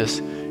in us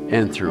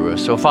and through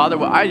us. So Father,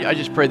 I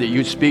just pray that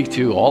you'd speak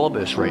to all of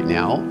us right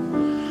now,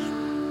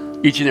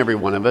 each and every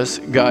one of us.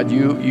 God,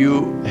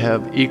 you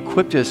have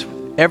equipped us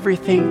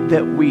everything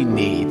that we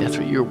need. That's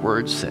what your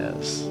word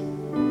says.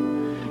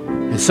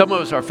 And some of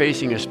us are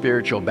facing a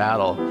spiritual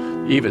battle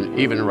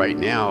even right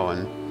now,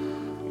 and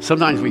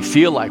sometimes we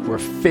feel like we're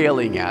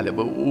failing at it,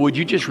 but would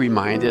you just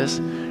remind us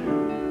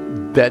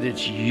that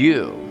it's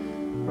you.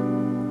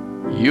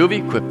 You've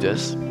equipped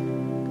us.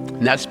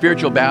 And that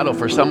spiritual battle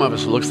for some of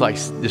us looks like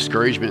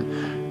discouragement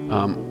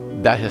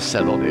that has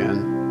settled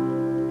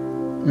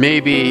in.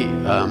 Maybe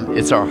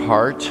it's our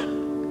heart.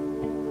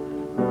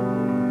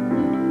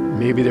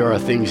 Maybe there are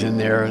things in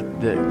there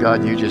that,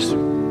 God, you just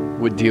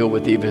would deal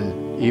with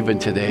even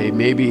today.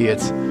 Maybe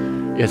it's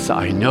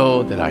I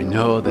know that I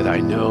know that I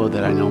know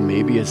that I know.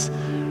 Maybe it's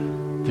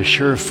the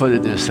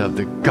sure-footedness of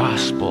the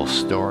gospel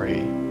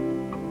story.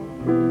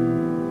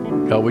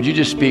 God, would you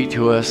just speak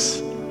to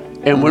us?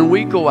 And when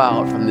we go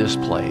out from this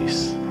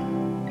place,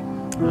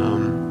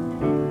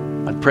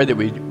 I pray that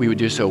we would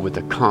do so with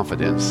the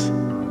confidence,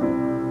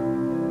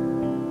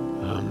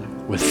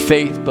 with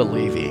faith,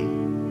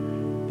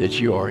 believing that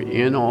you are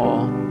in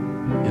all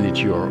and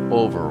that you are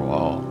over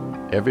all,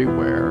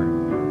 everywhere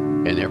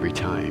and every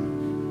time.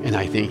 And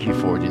I thank you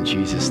for it in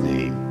Jesus'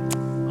 name.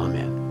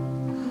 Amen.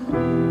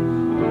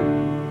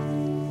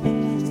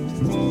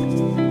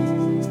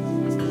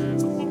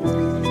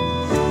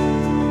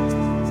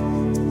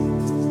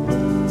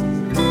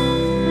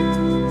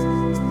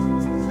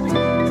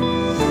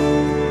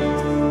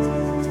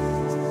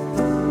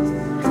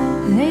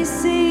 They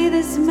say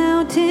this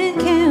mountain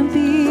can't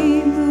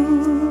be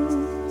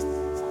moved.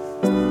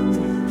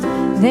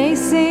 They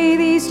say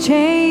these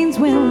chains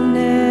will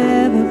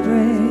never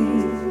break.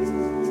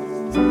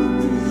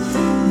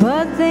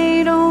 But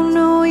they don't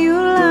know you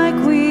like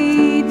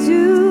we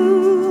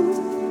do.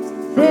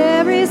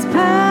 There is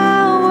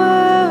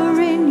power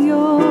in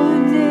your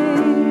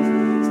name.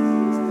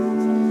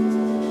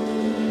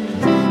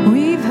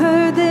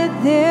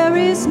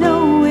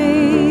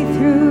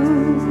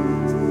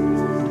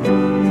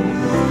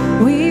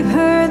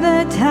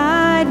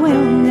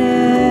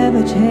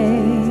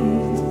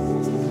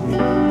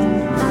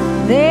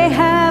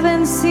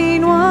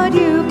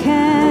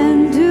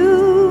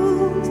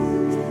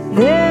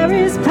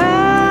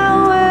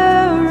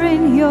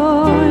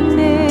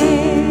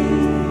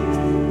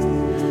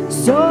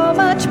 So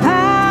much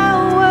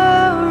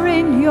power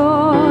in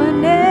your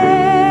name.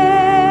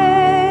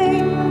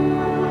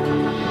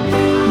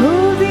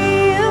 Move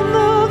the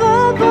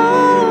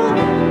immovable,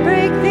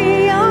 break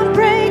the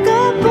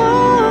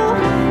unbreakable.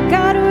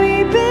 God,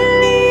 we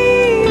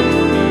believe.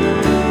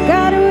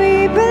 God,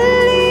 we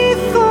believe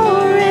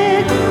for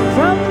it.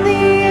 From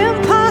the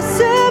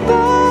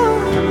impossible,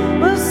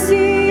 we'll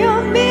see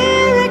a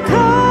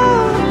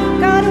miracle.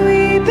 God,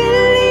 we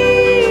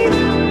believe.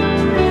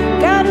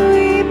 God,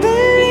 we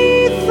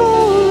believe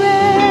for it.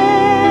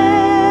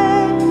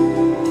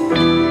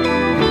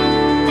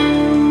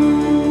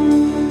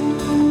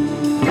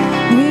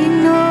 We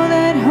know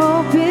that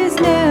hope is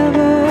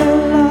never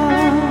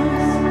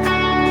lost,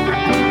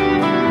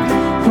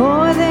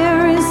 for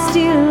there is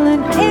still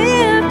an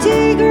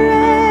empty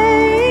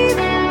grave.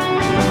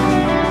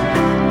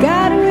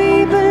 God,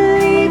 we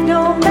believe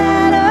no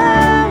matter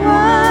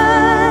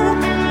what,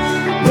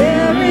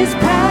 there is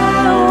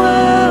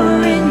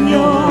power in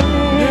your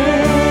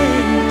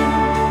name.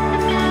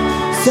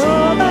 So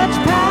much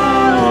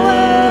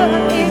power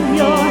in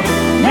your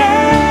name.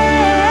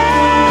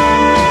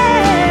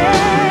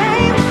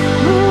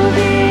 Move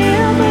the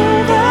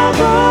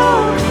immovable,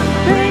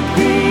 break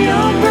the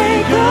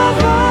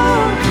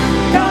unbreakable.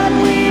 God,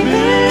 we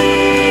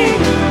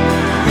believe.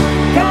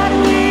 God,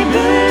 we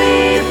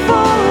believe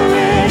for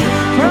it.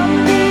 From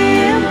the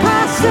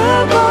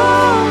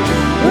impossible,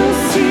 we'll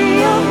see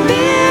a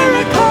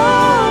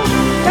miracle.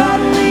 God,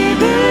 we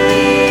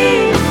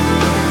believe.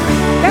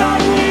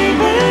 God, we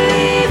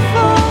believe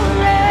for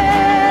it.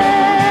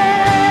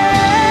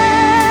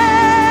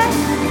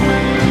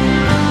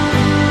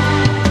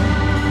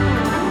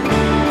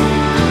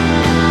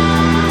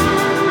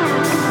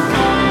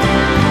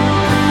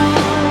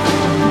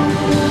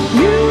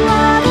 You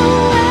are the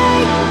way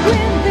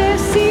when there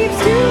seems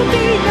to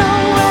be no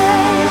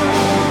way.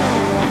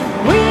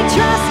 We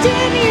trust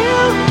in you,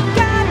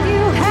 God,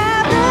 you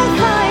have the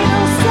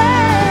final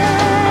say.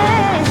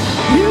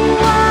 You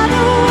are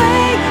the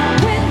way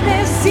when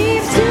there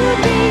seems to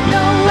be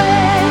no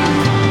way.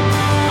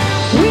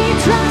 We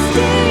trust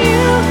in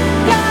you,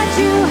 God,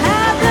 you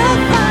have the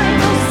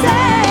final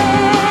say.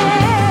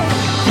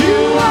 You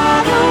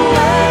are the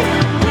way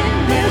when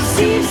there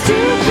seems to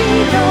be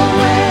no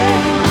way.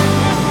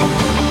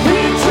 We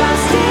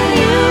trust in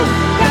you,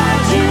 God,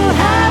 you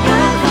have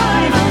the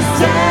final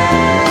say.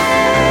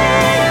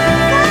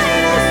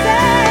 Final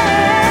say.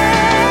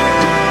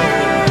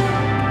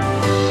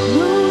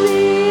 Move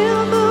the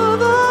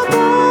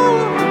immovable,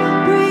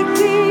 break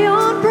the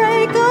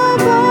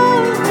unbreakable.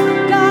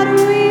 God,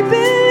 we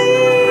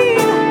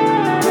believe.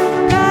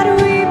 God,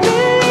 we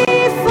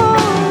believe for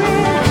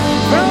it.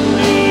 From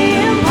the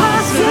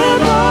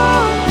impossible,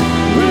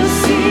 we'll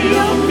see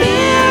a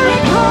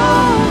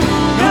miracle.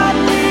 God,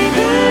 we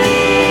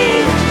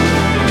believe.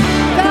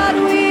 God,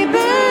 we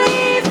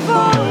believe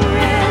for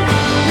it.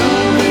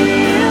 Move the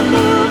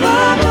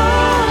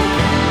immovable,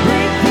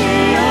 break the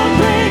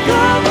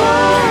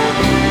unbreakable.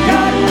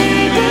 God, we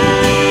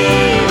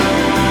believe.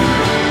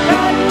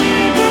 God, we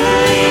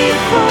believe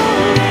for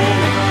it.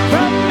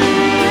 From the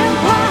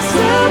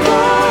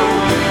impossible,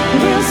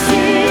 we'll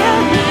see a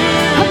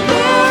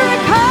miracle.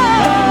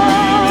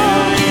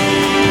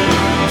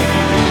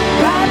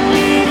 God,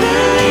 we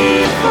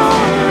believe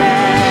for it.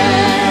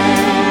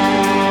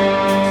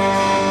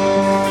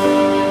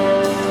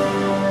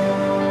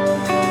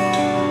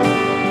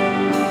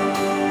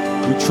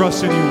 We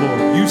trust in you,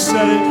 Lord. You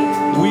said it,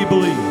 we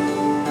believe.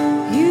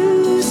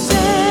 You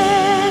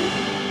said,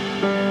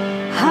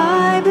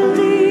 I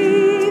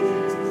believe.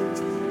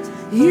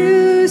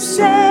 You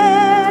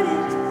said,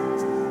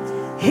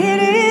 it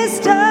is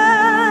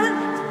done.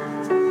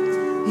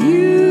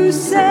 You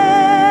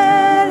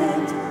said,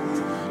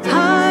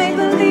 I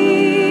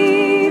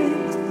believe.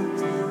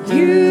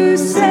 You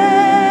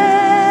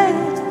said,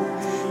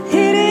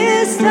 it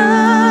is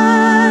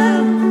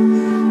done.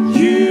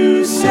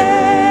 You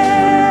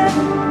said,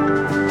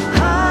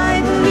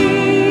 I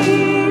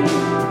believe.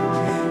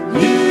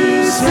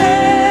 You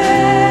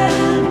said,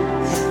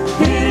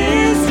 it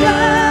is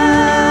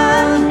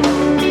done.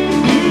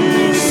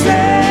 You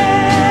said,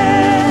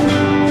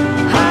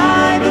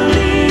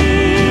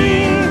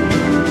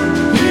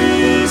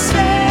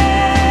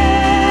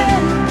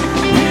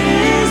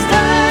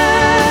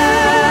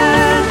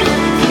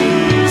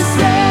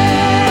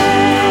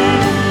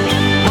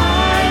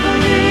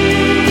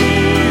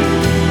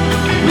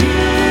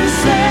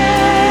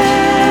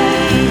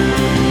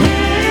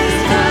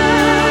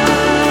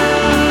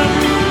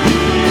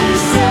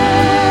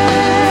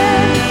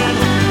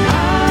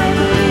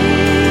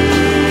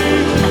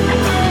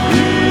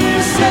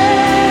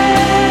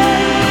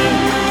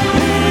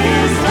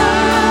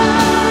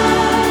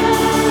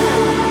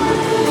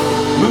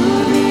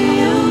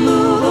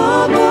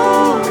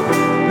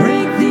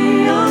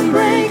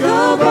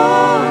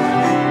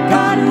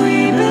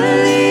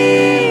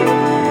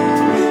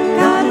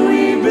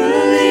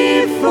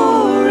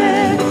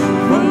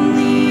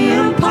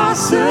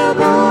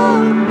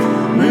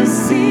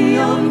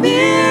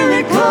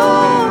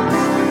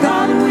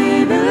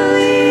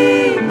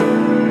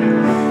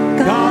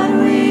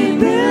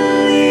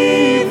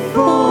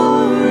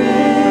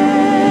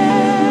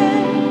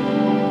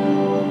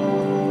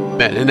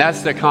 Amen. And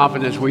that's the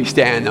confidence we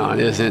stand on,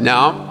 isn't it?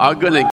 Now, I'm going to